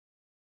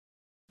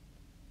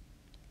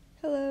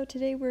Hello,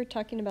 today we're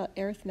talking about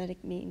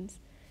arithmetic means.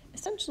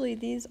 Essentially,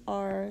 these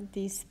are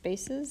these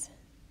spaces.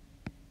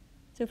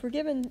 So if we're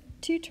given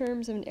two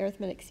terms of an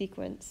arithmetic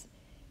sequence,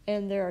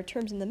 and there are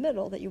terms in the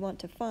middle that you want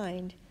to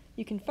find,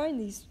 you can find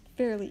these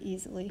fairly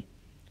easily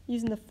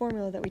using the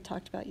formula that we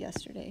talked about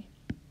yesterday.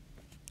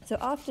 So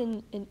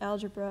often in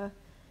algebra,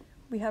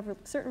 we have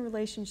certain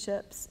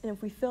relationships, and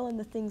if we fill in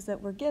the things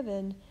that we're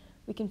given,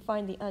 we can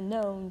find the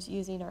unknowns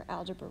using our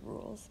algebra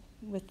rules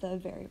with the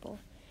variable.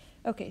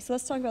 Okay, so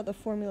let's talk about the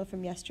formula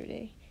from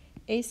yesterday.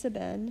 A sub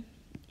n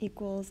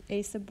equals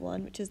a sub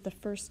 1, which is the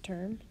first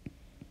term,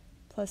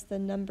 plus the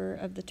number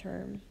of the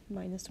term,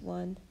 minus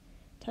 1,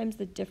 times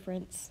the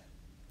difference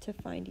to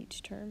find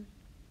each term.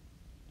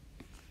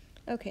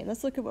 Okay,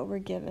 let's look at what we're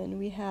given.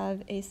 We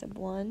have a sub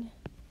 1,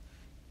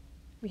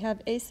 we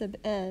have a sub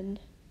n,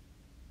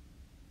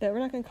 but we're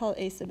not going to call it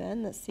a sub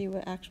n. Let's see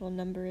what actual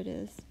number it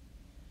is.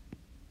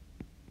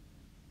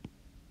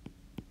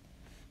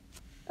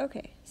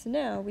 Okay, so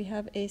now we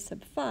have a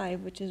sub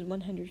 5, which is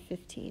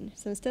 115.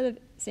 So instead of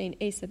saying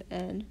a sub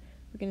n,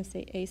 we're going to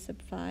say a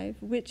sub 5,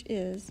 which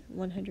is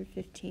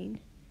 115,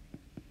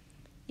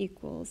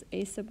 equals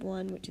a sub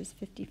 1, which is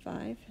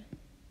 55,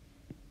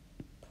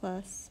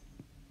 plus,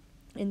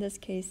 in this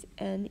case,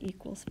 n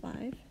equals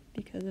 5,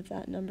 because of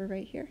that number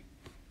right here.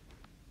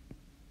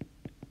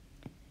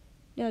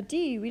 Now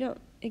d, we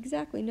don't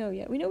exactly know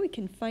yet. We know we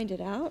can find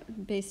it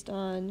out based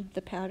on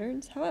the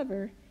patterns.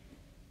 However,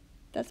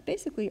 that's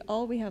basically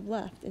all we have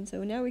left, and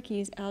so now we can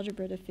use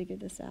algebra to figure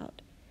this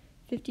out.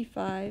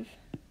 55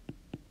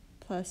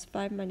 plus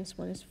 5 minus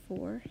 1 is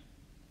 4.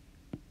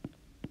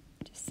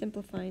 Just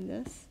simplifying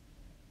this.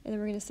 And then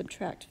we're going to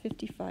subtract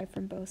 55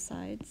 from both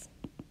sides.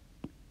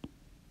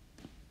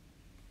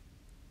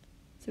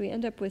 So we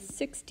end up with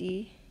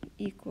 60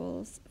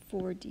 equals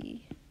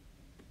 4d.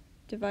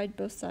 Divide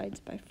both sides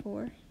by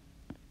 4. And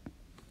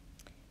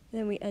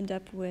then we end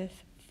up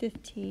with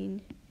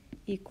 15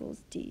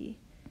 equals d.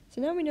 So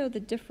now we know the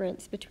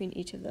difference between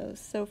each of those.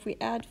 So if we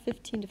add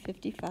 15 to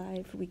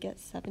 55, we get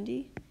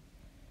 70,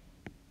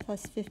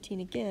 plus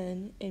 15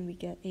 again, and we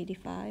get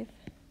 85,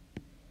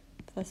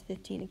 plus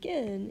 15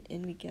 again,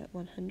 and we get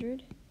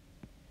 100.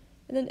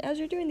 And then as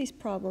you're doing these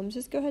problems,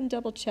 just go ahead and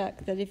double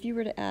check that if you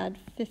were to add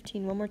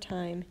 15 one more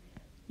time,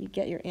 you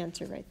get your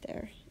answer right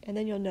there. And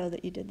then you'll know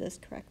that you did this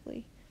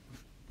correctly.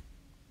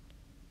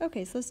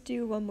 Okay, so let's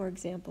do one more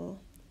example.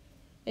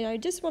 And I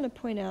just want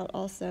to point out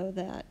also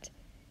that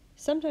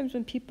sometimes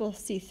when people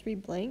see 3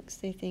 blanks,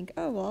 they think,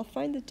 oh, well, I'll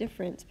find the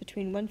difference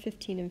between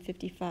 115 and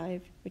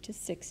 55, which is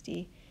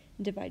 60,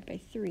 and divide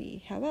by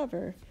 3.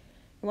 However,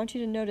 I want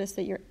you to notice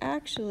that you're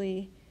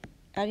actually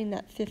adding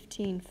that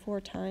 15 4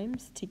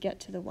 times to get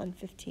to the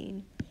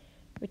 115,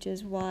 which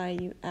is why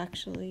you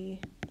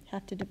actually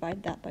have to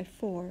divide that by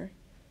 4.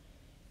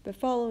 But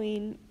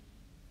following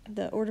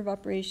the order of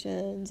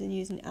operations and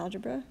using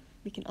algebra,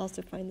 we can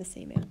also find the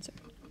same answer.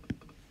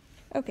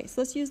 Okay,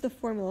 so let's use the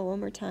formula one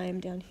more time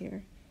down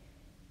here.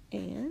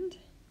 And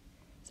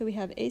so we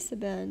have a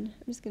sub n.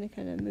 I'm just going to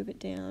kind of move it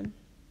down.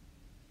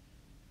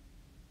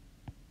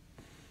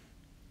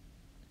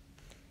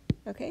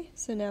 Okay,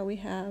 so now we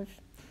have,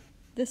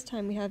 this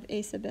time we have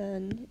a sub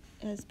n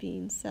as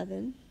being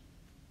 7.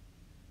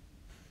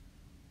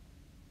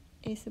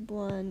 A sub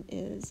 1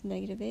 is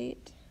negative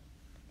 8.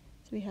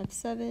 So we have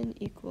 7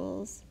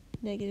 equals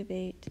negative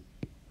 8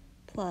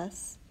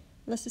 plus,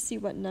 let's just see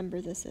what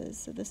number this is.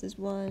 So this is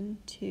 1,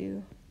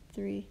 2,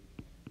 3,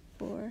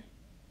 4,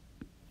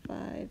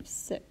 5,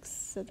 6.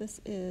 So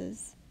this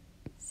is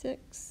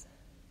 6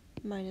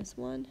 minus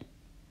 1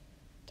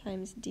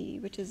 times d,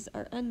 which is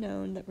our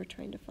unknown that we're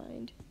trying to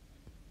find.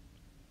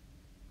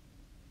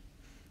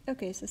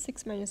 Okay, so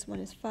 6 minus 1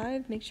 is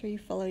 5. Make sure you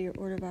follow your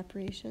order of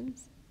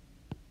operations.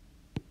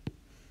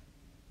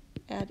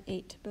 Add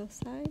 8 to both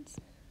sides.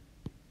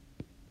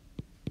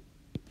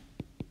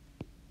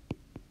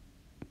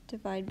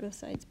 Divide both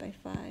sides by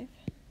 5.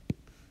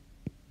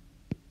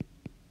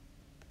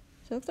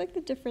 So it looks like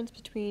the difference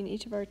between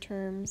each of our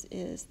terms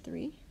is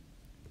 3.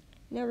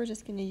 Now we're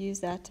just going to use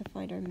that to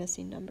find our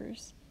missing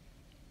numbers.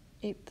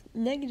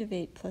 Negative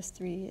 8 plus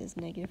 3 is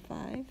negative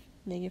 5.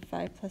 Negative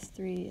 5 plus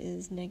 3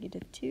 is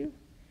negative 2.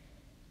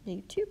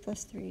 Negative 2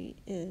 plus 3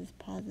 is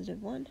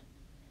positive 1.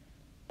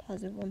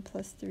 Positive 1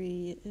 plus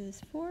 3 is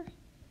 4.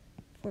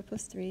 4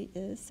 plus 3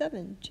 is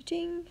 7.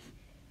 Cha-ching!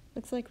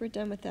 Looks like we're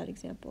done with that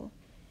example.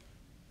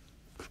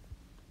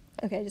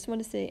 Okay, I just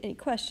want to say any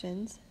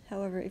questions.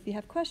 However, if you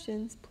have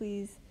questions,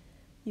 please,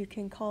 you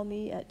can call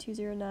me at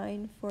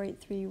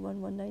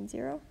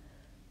 209-483-1190,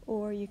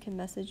 or you can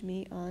message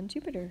me on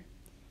Jupiter.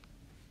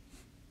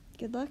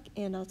 Good luck,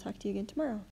 and I'll talk to you again tomorrow.